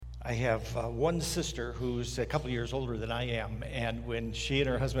I have one sister who's a couple years older than I am, and when she and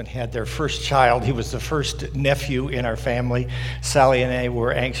her husband had their first child, he was the first nephew in our family. Sally and I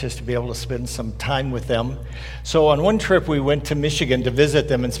were anxious to be able to spend some time with them. So on one trip, we went to Michigan to visit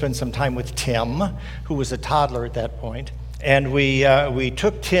them and spend some time with Tim, who was a toddler at that point. And we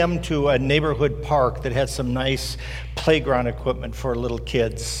took Tim to a neighborhood park that had some nice playground equipment for little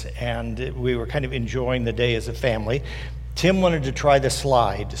kids, and we were kind of enjoying the day as a family. Tim wanted to try the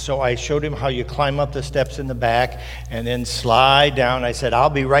slide, so I showed him how you climb up the steps in the back and then slide down. I said, I'll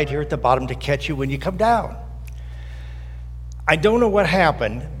be right here at the bottom to catch you when you come down. I don't know what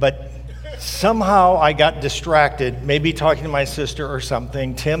happened, but somehow I got distracted, maybe talking to my sister or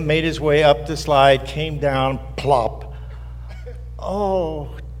something. Tim made his way up the slide, came down, plop.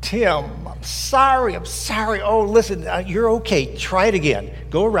 Oh, Tim, I'm sorry. Oh, listen, you're okay. Try it again.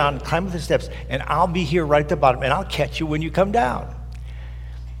 Go around, climb up the steps, and I'll be here right at the bottom, and I'll catch you when you come down.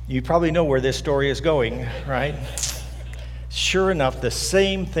 You probably know where this story is going, right? Sure enough, the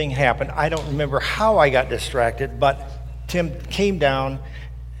same thing happened. I don't remember how I got distracted, but Tim came down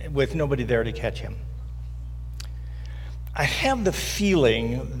with nobody there to catch him. I have the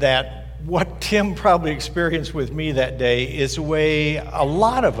feeling that what Tim probably experienced with me that day is the way a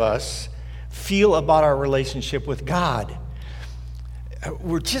lot of us feel about our relationship with God.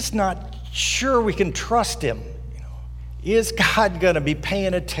 We're just not sure we can trust him. Is God going to be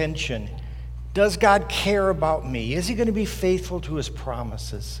paying attention? Does God care about me? Is he going to be faithful to his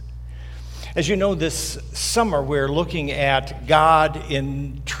promises? As you know, this summer we're looking at God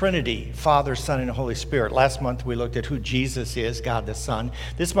in Trinity, Father, Son, and Holy Spirit. Last month we looked at who Jesus is, God the Son.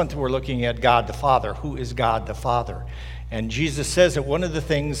 This month we're looking at God the Father, who is God the Father. And Jesus says that one of the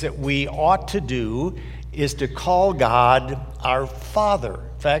things that we ought to do is to call God our Father.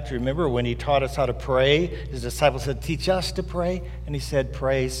 In fact, remember when he taught us how to pray, his disciples said, teach us to pray. And he said,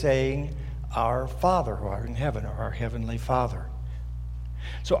 pray saying, our Father who art in heaven, or our Heavenly Father.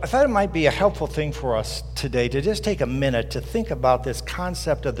 So I thought it might be a helpful thing for us today to just take a minute to think about this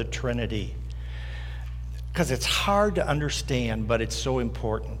concept of the Trinity, because it's hard to understand, but it's so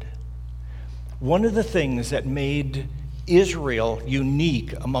important. One of the things that made Israel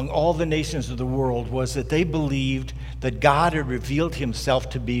unique among all the nations of the world was that they believed that God had revealed himself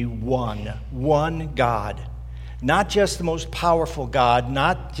to be one God. Not just the most powerful God,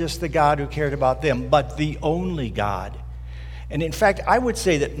 not just the God who cared about them, but the only God. And in fact, I would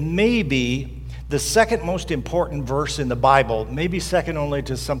say that maybe the second most important verse in the Bible, maybe second only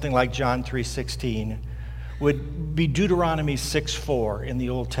to something like John 3:16, would be Deuteronomy 6:4 in the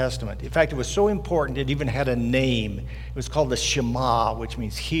Old Testament. In fact, it was so important it even had a name. It was called the Shema, which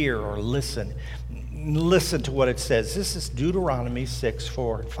means hear or listen. Listen to what it says. This is Deuteronomy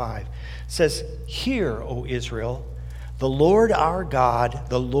 6:4 and 5. It says, hear, O Israel, the Lord our God,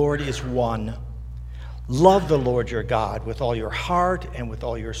 the Lord is one. Love the Lord your God with all your heart and with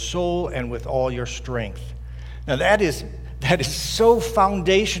all your soul and with all your strength. Now that is so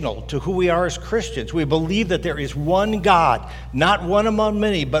foundational to who we are as Christians. We believe that there is one God, not one among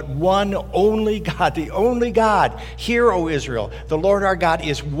many, but one only God, the only God. Hear, O Israel, the Lord our God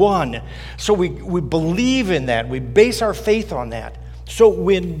is one. So we believe in that. We base our faith on that. So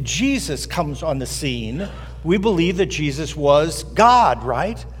when Jesus comes on the scene, we believe that Jesus was God,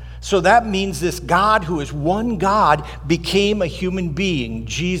 right? So that means this God who is one God became a human being,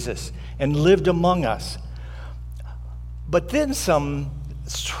 Jesus, and lived among us. But then some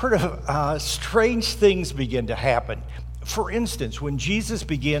sort of strange things begin to happen. For instance, when Jesus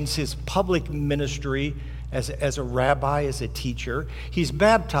begins his public ministry as a rabbi, as a teacher, he's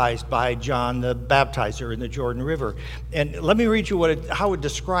baptized by John the Baptizer in the Jordan River. And let me read you how it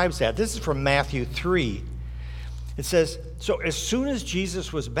describes that. This is from Matthew 3. It says, so as soon as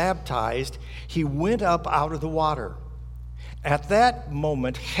Jesus was baptized, he went up out of the water. At that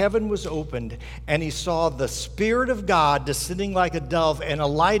moment, heaven was opened, and he saw the Spirit of God descending like a dove and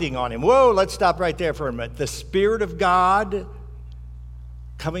alighting on him. Whoa, let's stop right there for a minute. The Spirit of God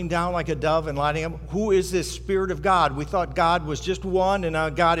coming down like a dove and lighting him. Who is this Spirit of God? We thought God was just one, and now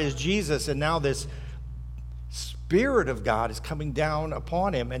God is Jesus, and now this Spirit of God is coming down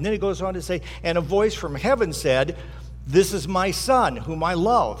upon him. And then he goes on to say, and a voice from heaven said, this is my Son, whom I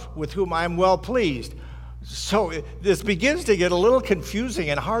love, with whom I am well pleased. So this begins to get a little confusing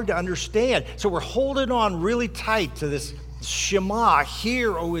and hard to understand. So we're holding on really tight to this Shema,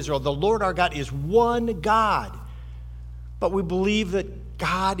 hear, O Israel, the Lord our God is one God. But we believe that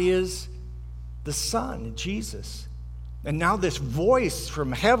God is the Son, Jesus. And now this voice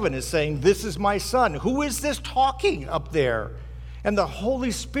from heaven is saying, this is my Son. Who is this talking up there? and the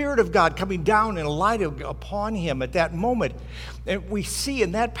Holy Spirit of God coming down and alighting upon him at that moment. And we see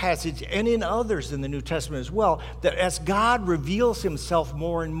in that passage and in others in the New Testament as well, that as God reveals himself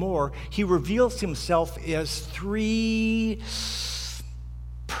more and more, he reveals himself as three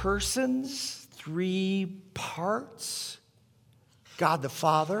persons, three parts: God the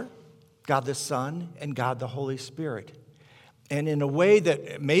Father, God the Son, and God the Holy Spirit. And in a way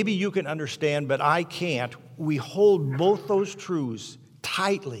that maybe you can understand, but I can't, we hold both those truths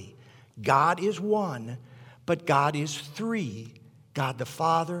tightly. God is one, but God is three: God the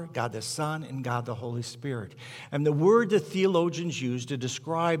Father, God the Son, and God the Holy Spirit. And the word the theologians use to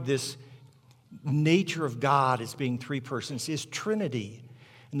describe this nature of God as being three persons is Trinity.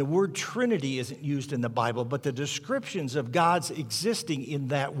 And the word Trinity isn't used in the Bible, but the descriptions of God's existing in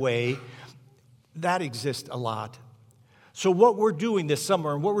that way, that exist a lot. So what we're doing this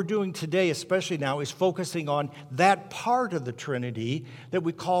summer, and what we're doing today especially now, is focusing on that part of the Trinity that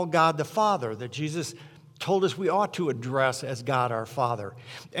we call God the Father, that Jesus told us we ought to address as God our Father.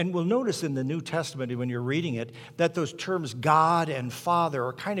 And we'll notice in the New Testament, when you're reading it, that those terms God and Father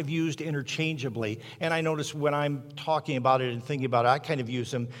are kind of used interchangeably. And I notice when I'm talking about it and thinking about it, I kind of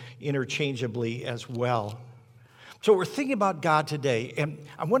use them interchangeably as well. So we're thinking about God today, and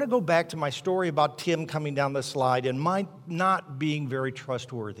I want to go back to my story about Tim coming down the slide and my not being very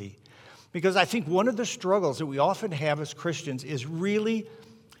trustworthy. Because I think one of the struggles that we often have as Christians is really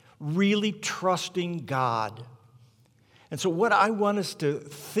trusting God. And so what I want us to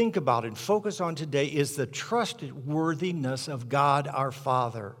think about and focus on today is the trustworthiness of God our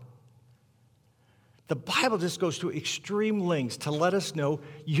Father. The Bible just goes to extreme lengths to let us know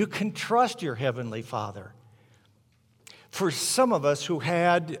you can trust your Heavenly Father. For some of us who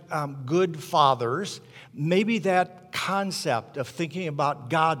had good fathers, maybe that concept of thinking about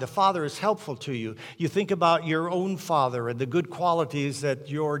God the Father is helpful to you. You think about your own father and the good qualities that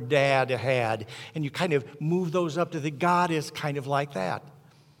your dad had, and you kind of move those up to the God is kind of like that.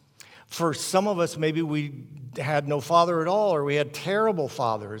 For some of us, maybe we had no father at all, or we had terrible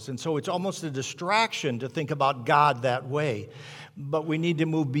fathers, and so it's almost a distraction to think about God that way. But we need to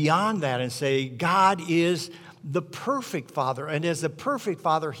move beyond that and say God is the perfect Father, and as the perfect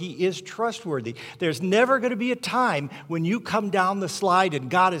Father, he is trustworthy. There's never going to be a time when you come down the slide and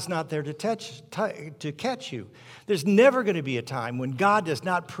God is not there to catch you. There's never going to be a time when God does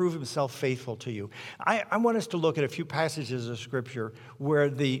not prove himself faithful to you. I want us to look at a few passages of Scripture where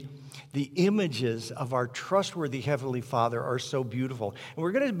the images of our trustworthy Heavenly Father are so beautiful. And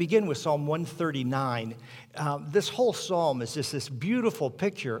we're going to begin with Psalm 139. This whole psalm is just this beautiful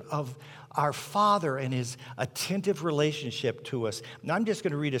picture of our Father and his attentive relationship to us. And I'm just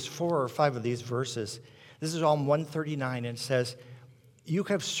going to read us 4 or 5 of these verses. This is Psalm 139, and it says, "You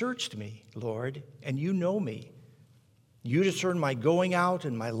have searched me, Lord, and you know me. You discern my going out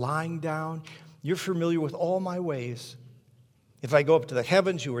and my lying down. You're familiar with all my ways. If I go up to the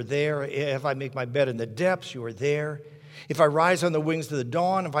heavens, you are there. If I make my bed in the depths, you are there. If I rise on the wings of the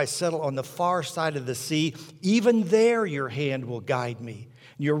dawn, if I settle on the far side of the sea, even there your hand will guide me.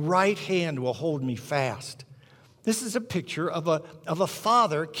 Your right hand will hold me fast." This is a picture of a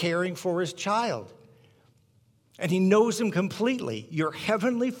father caring for his child. And he knows him completely. Your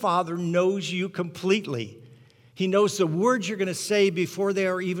Heavenly Father knows you completely. He knows the words you're going to say before they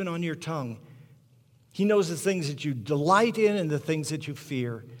are even on your tongue. He knows the things that you delight in and the things that you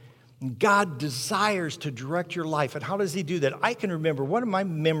fear. And God desires to direct your life. And how does he do that? I can remember one of my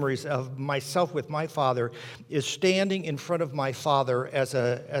memories of myself with my father is standing in front of my father as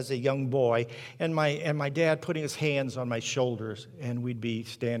a young boy, and my dad putting his hands on my shoulders, and we'd be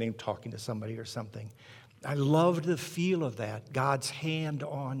standing talking to somebody or something. I loved the feel of that, God's hand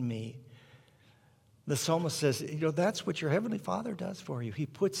on me. The psalmist says, that's what your Heavenly Father does for you. He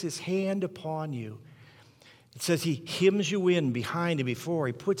puts his hand upon you. It says he hems you in behind and before.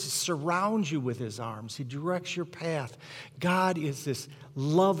 He surrounds you with his arms. He directs your path. God is this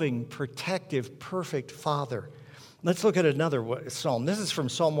loving, protective, perfect Father. Let's look at another psalm. This is from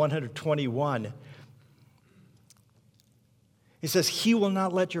Psalm 121. It says, "He will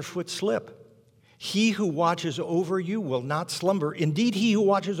not let your foot slip. He who watches over you will not slumber. Indeed, he who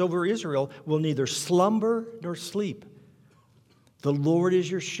watches over Israel will neither slumber nor sleep. The Lord is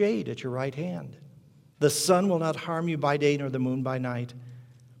your shade at your right hand. The sun will not harm you by day nor the moon by night.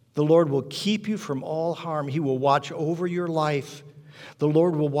 The Lord will keep you from all harm. He will watch over your life. The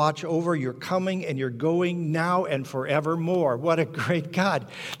Lord will watch over your coming and your going now and forevermore." What a great God.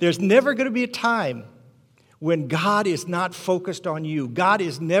 There's never going to be a time when God is not focused on you. God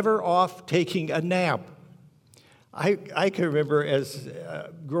is never off taking a nap. I can remember as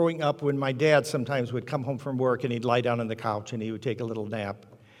growing up when my dad sometimes would come home from work and he'd lie down on the couch and he would take a little nap.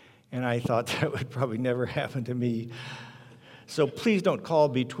 And I thought that would probably never happen to me. So please don't call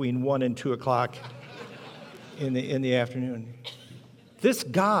between 1 and 2 o'clock in the afternoon. This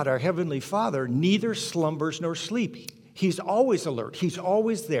God, our Heavenly Father, neither slumbers nor sleeps. He's always alert. He's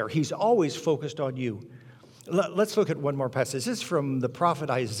always there. He's always focused on you. Let's look at one more passage. This is from the prophet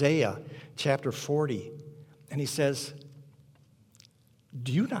Isaiah, chapter 40. And he says,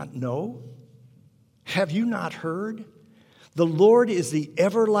 "Do you not know? Have you not heard? The Lord is the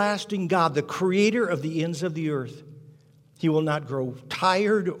everlasting God, the creator of the ends of the earth. He will not grow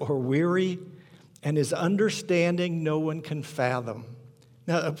tired or weary, and his understanding no one can fathom."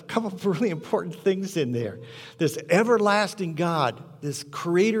 Now, a couple of really important things in there. This everlasting God, this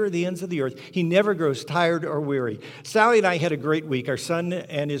creator of the ends of the earth, he never grows tired or weary. Sally and I had a great week. Our son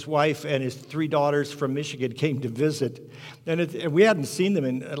and his wife and his 3 daughters from Michigan came to visit. And we hadn't seen them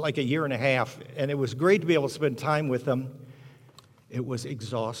in like a year and a half. And it was great to be able to spend time with them. It was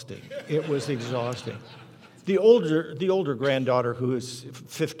exhausting. It was exhausting. The older granddaughter, who is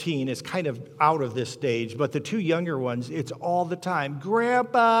 15, is kind of out of this stage, but the 2 younger ones, it's all the time.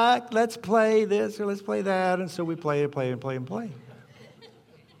 "Grandpa, let's play this or let's play that." And so we play and play and play and play.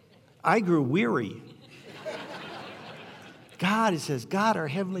 I grew weary. God, it says, God, our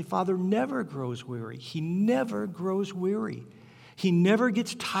Heavenly Father, never grows weary. He never grows weary. He never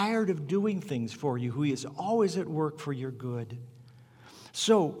gets tired of doing things for you. He is always at work for your good.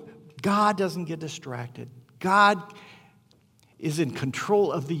 So God doesn't get distracted. God is in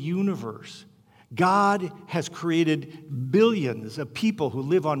control of the universe. God has created billions of people who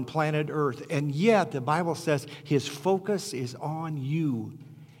live on planet Earth, and yet the Bible says his focus is on you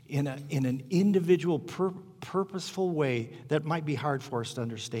in an individual, purposeful way that might be hard for us to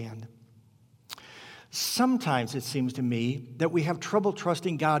understand. Sometimes it seems to me that we have trouble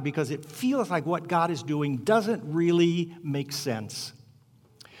trusting God because it feels like what God is doing doesn't really make sense.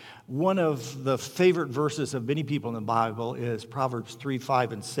 One of the favorite verses of many people in the Bible is Proverbs 3,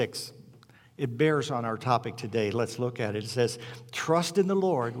 5, and 6. It bears on our topic today. Let's look at it. It says, "Trust in the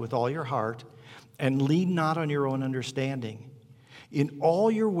Lord with all your heart and lean not on your own understanding. In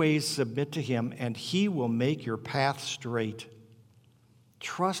all your ways submit to him, and he will make your path straight."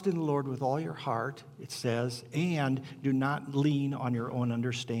 Trust in the Lord with all your heart, it says, and do not lean on your own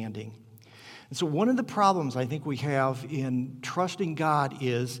understanding. And so one of the problems I think we have in trusting God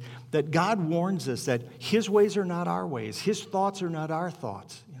is that God warns us that his ways are not our ways. His thoughts are not our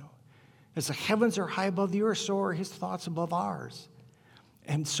thoughts. As the heavens are high above the earth, so are his thoughts above ours.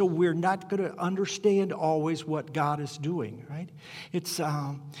 And so we're not going to understand always what God is doing, right? It's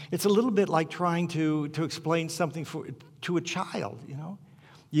a little bit like trying to explain something to a child,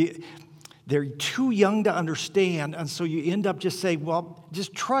 They're too young to understand, and so you end up just saying, "Well,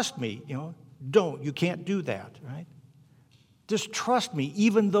 just trust me, Don't. You can't do that, right? Just trust me,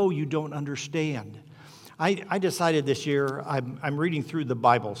 even though you don't understand." I decided this year I'm reading through the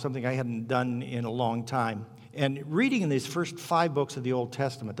Bible, something I hadn't done in a long time. And reading in these first 5 books of the Old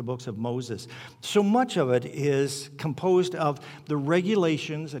Testament, the books of Moses, so much of it is composed of the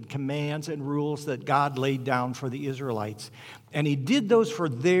regulations and commands and rules that God laid down for the Israelites. And he did those for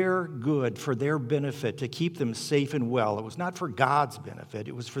their good, for their benefit, to keep them safe and well. It was not for God's benefit,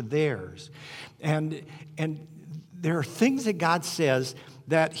 it was for theirs. And there are things that God says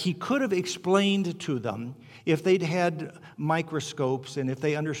that he could have explained to them if they'd had microscopes and if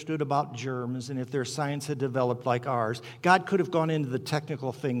they understood about germs and if their science had developed like ours. God could have gone into the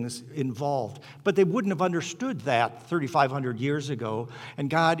technical things involved, but they wouldn't have understood that 3,500 years ago. And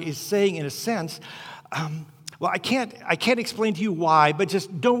God is saying, in a sense, well, I can't explain to you why, but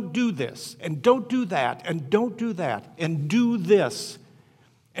just don't do this, and don't do that, and don't do that, and do this.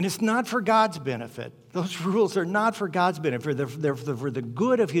 And it's not for God's benefit. Those rules are not for God's benefit. They're for the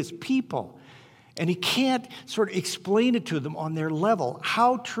good of his people. And he can't sort of explain it to them on their level.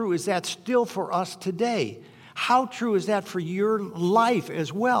 How true is that still for us today? How true is that for your life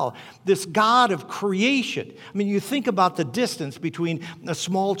as well? This God of creation. I mean, you think about the distance between a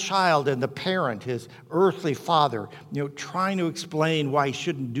small child and the parent, his earthly father, trying to explain why he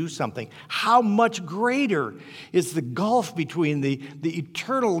shouldn't do something. How much greater is the gulf between the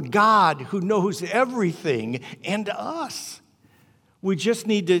eternal God who knows everything and us? We just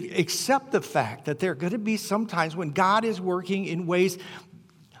need to accept the fact that there are going to be some times when God is working in ways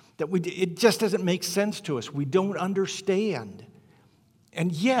that it just doesn't make sense to us. We don't understand.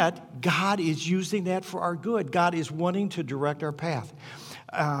 And yet, God is using that for our good. God is wanting to direct our path.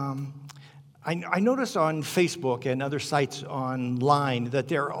 I notice on Facebook and other sites online that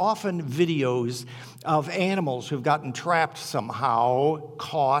there are often videos of animals who've gotten trapped somehow,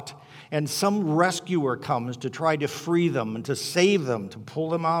 caught, and some rescuer comes to try to free them and to save them, to pull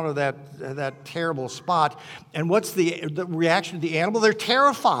them out of that terrible spot. And what's the reaction of the animal? They're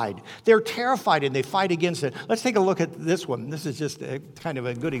terrified. They're terrified, and they fight against it. Let's take a look at this one. This is just kind of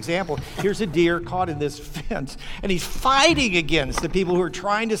a good example. Here's a deer caught in this fence, and he's fighting against the people who are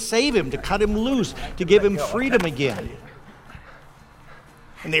trying to save him, to cut him loose, to give him freedom again.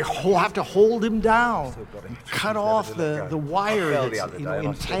 And they have to hold him down, cut off the wire that's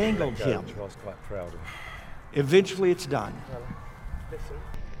entangled him. Eventually it's done.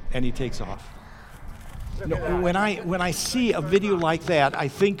 And he takes off. When I see a video like that, I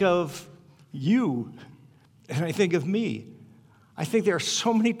think of you, and I think of me. I think there are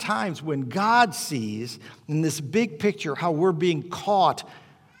so many times when God sees in this big picture how we're being caught,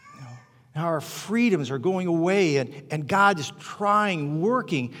 how our freedoms are going away, and God is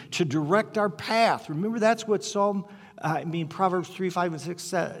working to direct our path. Remember, that's what Proverbs 3, 5, and 6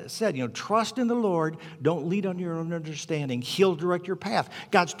 said. Trust in the Lord. Don't lead on your own understanding. He'll direct your path.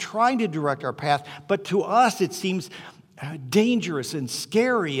 God's trying to direct our path, but to us it seems dangerous and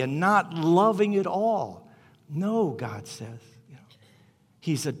scary and not loving at all. No, God says.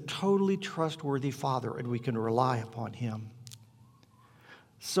 He's a totally trustworthy Father, and we can rely upon Him.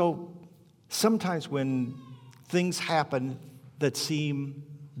 So, sometimes when things happen that seem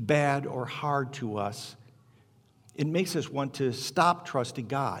bad or hard to us, it makes us want to stop trusting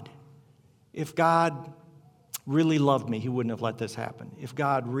God. If God really loved me, He wouldn't have let this happen. If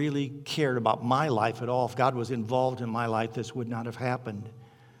God really cared about my life at all, if God was involved in my life, this would not have happened.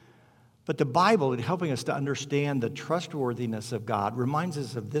 But the Bible, in helping us to understand the trustworthiness of God, reminds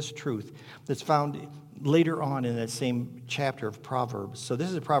us of this truth that's found later on in that same chapter of Proverbs. So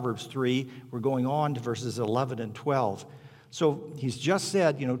this is Proverbs 3. We're going on to verses 11 and 12. So he's just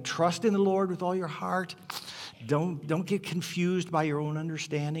said, trust in the Lord with all your heart. Don't get confused by your own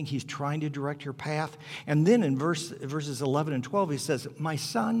understanding. He's trying to direct your path. And then in verses 11 and 12, he says, my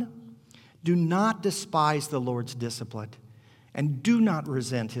son, do not despise the Lord's discipline, and do not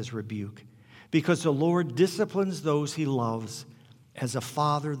resent His rebuke, because the Lord disciplines those He loves, as a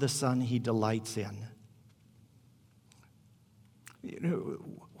father the son He delights in.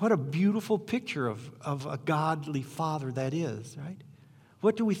 What a beautiful picture of a godly father that is, right?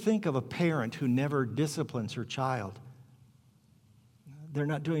 What do we think of a parent who never disciplines her child? They're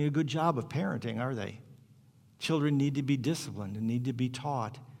not doing a good job of parenting, are they? Children need to be disciplined and need to be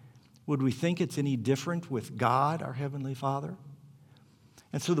taught. Would we think it's any different with God, our Heavenly Father?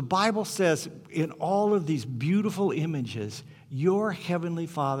 And so the Bible says in all of these beautiful images, your Heavenly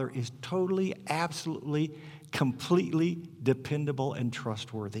Father is totally, absolutely, completely dependable and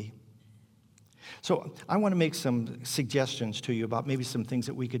trustworthy. So I want to make some suggestions to you about maybe some things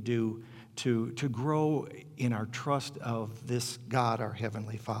that we could do to grow in our trust of this God, our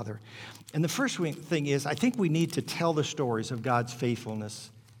Heavenly Father. And the first thing is, I think we need to tell the stories of God's faithfulness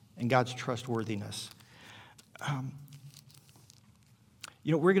and God's trustworthiness.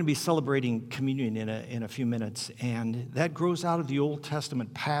 We're going to be celebrating communion in a few minutes, and that grows out of the Old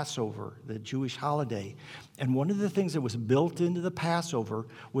Testament Passover, the Jewish holiday. And one of the things that was built into the Passover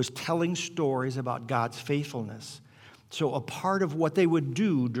was telling stories about God's faithfulness. So a part of what they would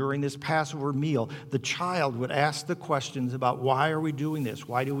do during this Passover meal, the child would ask the questions about, why are we doing this?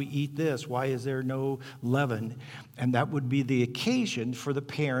 Why do we eat this? Why is there no leaven? And that would be the occasion for the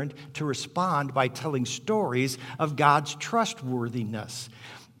parent to respond by telling stories of God's trustworthiness.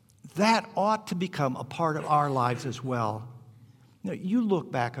 That ought to become a part of our lives as well. You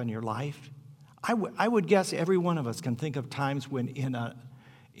look back on your life. I would guess every one of us can think of times when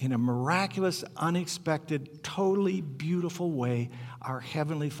in a miraculous, unexpected, totally beautiful way, our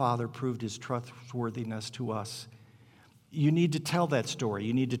Heavenly Father proved His trustworthiness to us. You need to tell that story.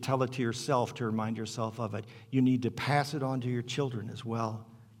 You need to tell it to yourself to remind yourself of it. You need to pass it on to your children as well.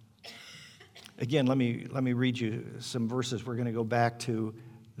 Again, let me read you some verses. We're going to go back to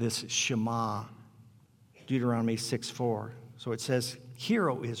this Shema, Deuteronomy 6:4. So it says, "Hear,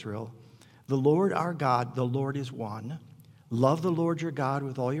 O Israel, the Lord our God, the Lord is one. Love the Lord your God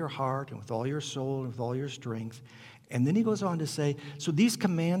with all your heart and with all your soul and with all your strength." And then he goes on to say, so these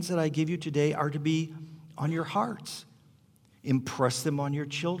commands that I give you today are to be on your hearts. Impress them on your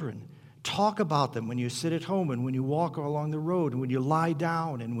children. Talk about them when you sit at home and when you walk along the road and when you lie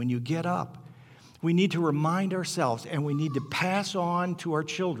down and when you get up. We need to remind ourselves, and we need to pass on to our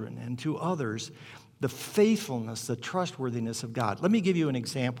children and to others the faithfulness, the trustworthiness of God. Let me give you an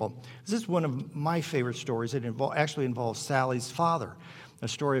example. This is one of my favorite stories. It actually involves Sally's father. a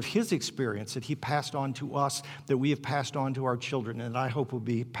story of his experience that he passed on to us, that we have passed on to our children, and I hope will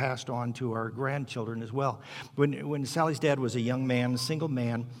be passed on to our grandchildren as well. When Sally's dad was a young man, a single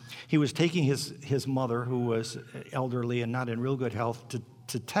man, he was taking his mother, who was elderly and not in real good health,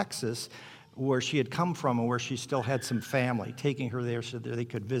 to Texas, where she had come from and where she still had some family, taking her there so that they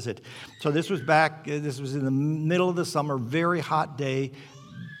could visit. So this was in the middle of the summer, very hot day,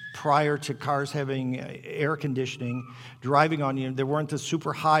 prior to cars having air conditioning, driving on, there weren't the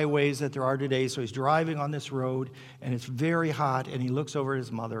super highways that there are today, so he's driving on this road, and it's very hot, and he looks over at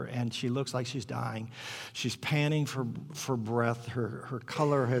his mother, and she looks like she's dying. She's panting for breath. Her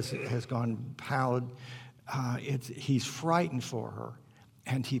color has gone pallid. He's frightened for her,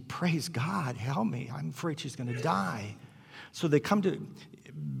 and he prays, God, help me. I'm afraid she's going to die. So they come to,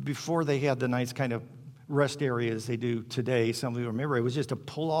 before they had the nice kind of rest areas they do today, some of you remember, it was just a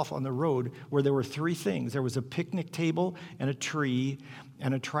pull off on the road where there were three things. There was a picnic table and a tree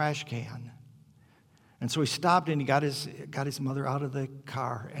and a trash can. And so he stopped and he got his mother out of the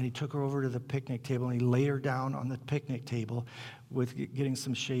car, and he took her over to the picnic table, and he laid her down on the picnic table with getting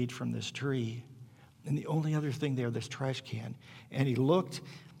some shade from this tree. And the only other thing there, this trash can. And he looked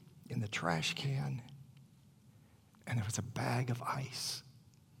in the trash can, and there was a bag of ice.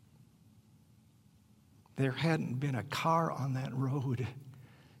 There hadn't been a car on that road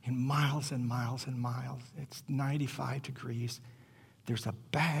in miles and miles and miles. It's 95 degrees. There's a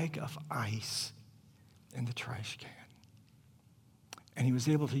bag of ice in the trash can. And he was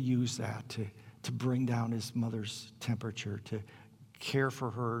able to use that to bring down his mother's temperature, to care for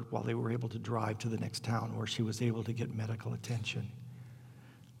her while they were able to drive to the next town where she was able to get medical attention.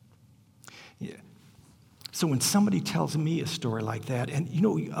 Yeah. So when somebody tells me a story like that, and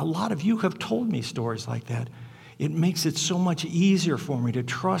a lot of you have told me stories like that, it makes it so much easier for me to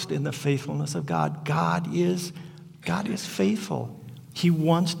trust in the faithfulness of God. God is faithful. He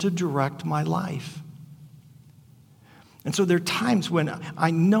wants to direct my life. And so there are times when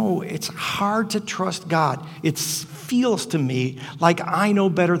I know it's hard to trust God. It feels to me like I know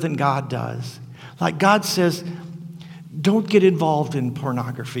better than God does. Like God says, don't get involved in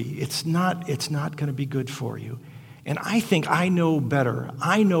pornography. It's not going to be good for you. And I think I know better.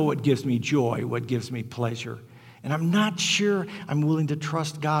 I know what gives me joy, what gives me pleasure. And I'm not sure I'm willing to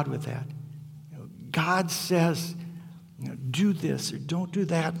trust God with that. God says, do this or don't do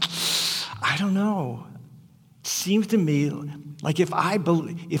that. I don't know. It seems to me like if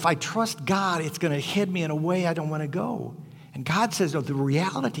I trust God, it's going to head me in a way I don't want to go. And God says, the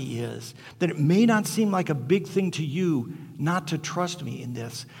reality is that it may not seem like a big thing to you not to trust me in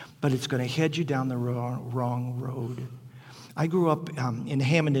this, but it's going to head you down the wrong road. I grew up in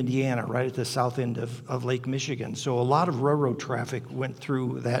Hammond, Indiana, right at the south end of Lake Michigan. So a lot of railroad traffic went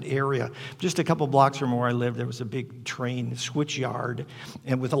through that area. Just a couple blocks from where I lived, there was a big train switch yard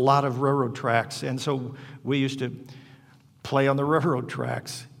and with a lot of railroad tracks. And so we used to play on the railroad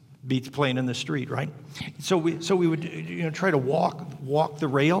tracks. Beats playing in the street, right? So we would try to walk the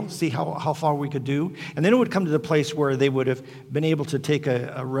rail, see how far we could do, and then it would come to the place where they would have been able to take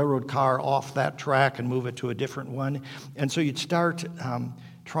a railroad car off that track and move it to a different one, and so you'd start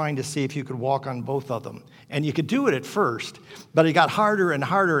trying to see if you could walk on both of them, and you could do it at first, but it got harder and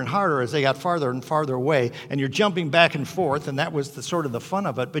harder and harder as they got farther and farther away, and you're jumping back and forth, and that was the sort of the fun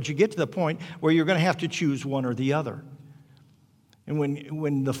of it. But you get to the point where you're going to have to choose one or the other. And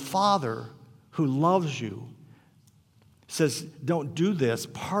when the Father who loves you says, don't do this,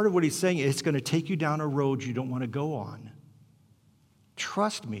 part of what he's saying is it's going to take you down a road you don't want to go on.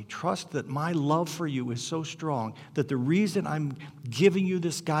 Trust me. Trust that my love for you is so strong that the reason I'm giving you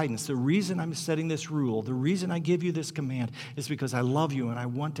this guidance, the reason I'm setting this rule, the reason I give you this command is because I love you and I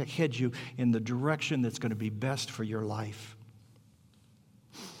want to head you in the direction that's going to be best for your life.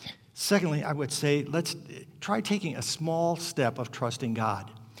 Secondly, I would say let's try taking a small step of trusting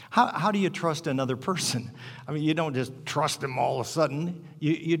God. How do you trust another person? I mean, you don't just trust them all of a sudden.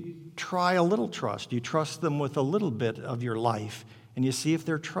 You try a little trust. You trust them with a little bit of your life, and you see if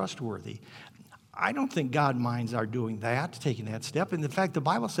they're trustworthy. I don't think God minds our doing that, taking that step. And in fact, the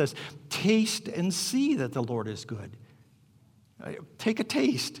Bible says, taste and see that the Lord is good. Take a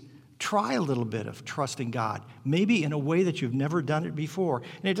taste. Try a little bit of trusting God, maybe in a way that you've never done it before.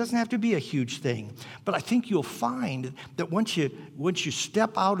 And it doesn't have to be a huge thing. But I think you'll find that once you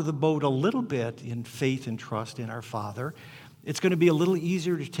step out of the boat a little bit in faith and trust in our Father, it's going to be a little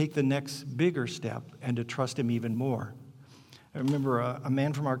easier to take the next bigger step and to trust Him even more. I remember a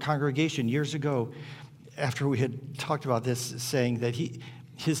man from our congregation years ago, after we had talked about this, saying that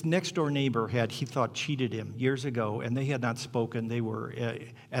his next-door neighbor he thought, cheated him years ago, and they had not spoken. They were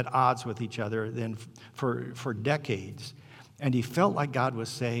at odds with each other then for decades. And he felt like God was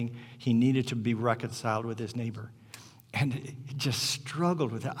saying he needed to be reconciled with his neighbor. And he just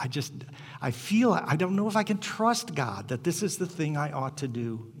struggled with it. I don't know if I can trust God that this is the thing I ought to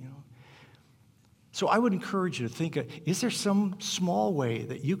do. So I would encourage you to think, is there some small way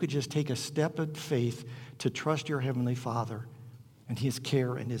that you could just take a step of faith to trust your Heavenly Father and his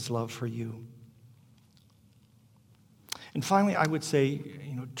care and his love for you? And finally, I would say,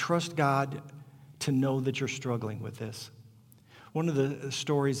 trust God to know that you're struggling with this. One of the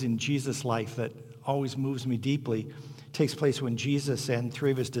stories in Jesus' life that always moves me deeply takes place when Jesus and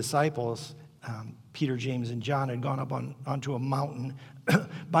three of his disciples, Peter, James, and John, had gone up onto a mountain.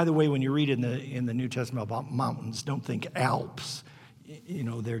 By the way, when you read in the New Testament about mountains, don't think Alps.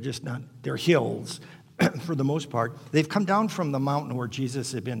 They're just not, they're hills for the most part. They've come down from the mountain where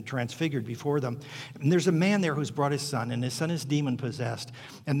Jesus had been transfigured before them. And there's a man there who's brought his son, and his son is demon-possessed.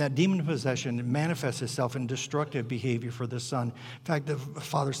 And that demon possession manifests itself in destructive behavior for the son. In fact, the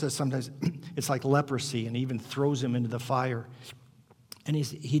father says sometimes it's like leprosy, and even throws him into the fire. And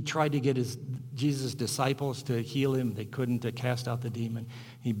he tried to get Jesus' disciples to heal him. They couldn't, to cast out the demon.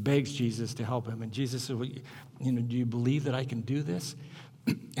 He begs Jesus to help him. And Jesus said, do you believe that I can do this?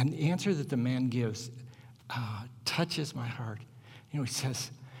 And the answer that the man gives touches my heart. He says,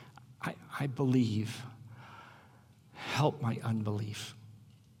 I believe. Help my unbelief.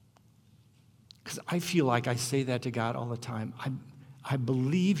 Because I feel like I say that to God all the time. I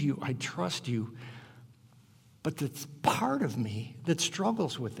believe you. I trust you. But there's part of me that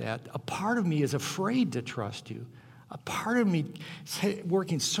struggles with that. A part of me is afraid to trust you. A part of me is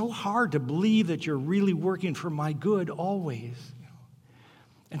working so hard to believe that you're really working for my good always.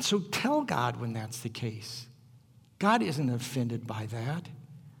 And so tell God when that's the case. God isn't offended by that.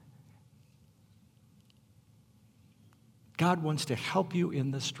 God wants to help you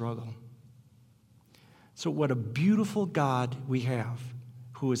in the struggle. So what a beautiful God we have,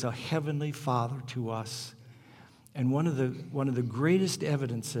 who is a heavenly Father to us. And one of the greatest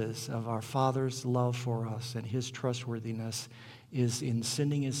evidences of our Father's love for us and his trustworthiness is in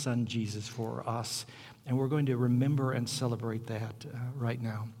sending his son Jesus for us. And we're going to remember and celebrate that right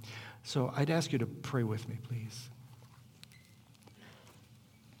now. So I'd ask you to pray with me, please.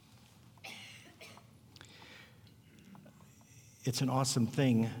 It's an awesome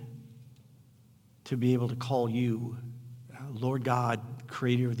thing to be able to call you, Lord God,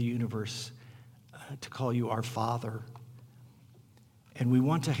 creator of the universe, to call you our Father. And we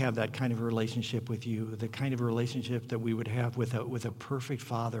want to have that kind of relationship with you, the kind of relationship that we would have with a perfect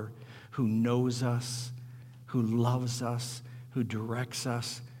Father who knows us, who loves us, who directs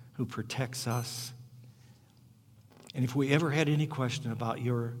us, who protects us. And if we ever had any question about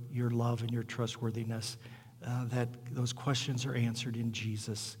your love and your trustworthiness, that those questions are answered in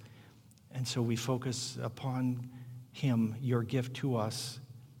Jesus. And so we focus upon him, your gift to us,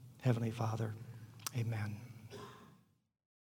 Heavenly Father. Amen.